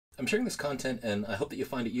I'm sharing this content and I hope that you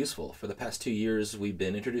find it useful. For the past 2 years, we've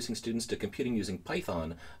been introducing students to computing using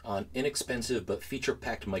Python on inexpensive but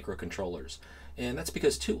feature-packed microcontrollers. And that's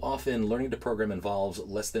because too often learning to program involves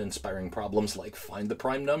less than inspiring problems like find the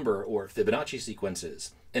prime number or Fibonacci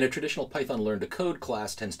sequences. And a traditional Python Learn to Code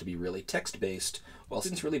class tends to be really text-based, while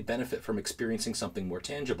students really benefit from experiencing something more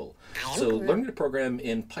tangible. So learning to program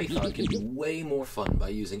in Python can be way more fun by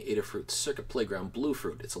using Adafruit's Circuit Playground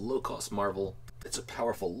Bluefruit. It's a low-cost marvel. It's a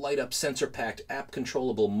powerful, light-up, sensor-packed,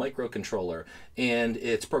 app-controllable microcontroller, and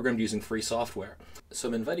it's programmed using free software. So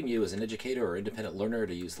I'm inviting you as an educator or independent learner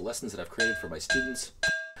to use the lessons that I've created for my students.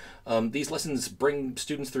 These lessons bring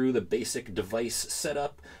students through the basic device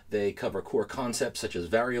setup. They cover core concepts such as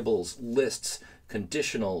variables, lists,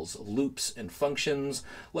 conditionals, loops, and functions.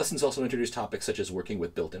 Lessons also introduce topics such as working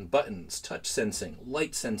with built-in buttons, touch sensing,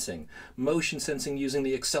 light sensing, motion sensing using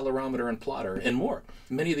the accelerometer and plotter, and more.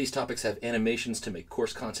 Many of these topics have animations to make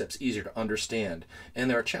course concepts easier to understand, and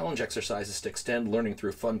there are challenge exercises to extend learning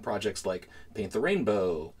through fun projects like Paint the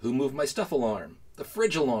Rainbow, Who Moved My Stuff Alarm, the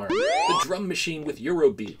fridge alarm, the drum machine with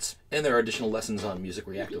Eurobeats. And there are additional lessons on music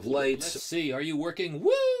reactive lights. Let's see, are you working?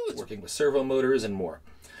 Woo! Working with servo motors and more.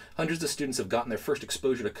 Hundreds of students have gotten their first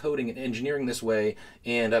exposure to coding and engineering this way,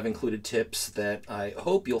 and I've included tips that I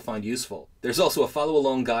hope you'll find useful. There's also a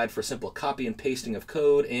follow-along guide for simple copy and pasting of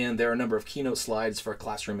code, and there are a number of Keynote slides for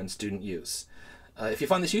classroom and student use. If you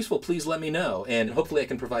find this useful, please let me know, and hopefully I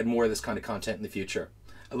can provide more of this kind of content in the future.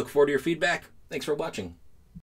 I look forward to your feedback. Thanks for watching.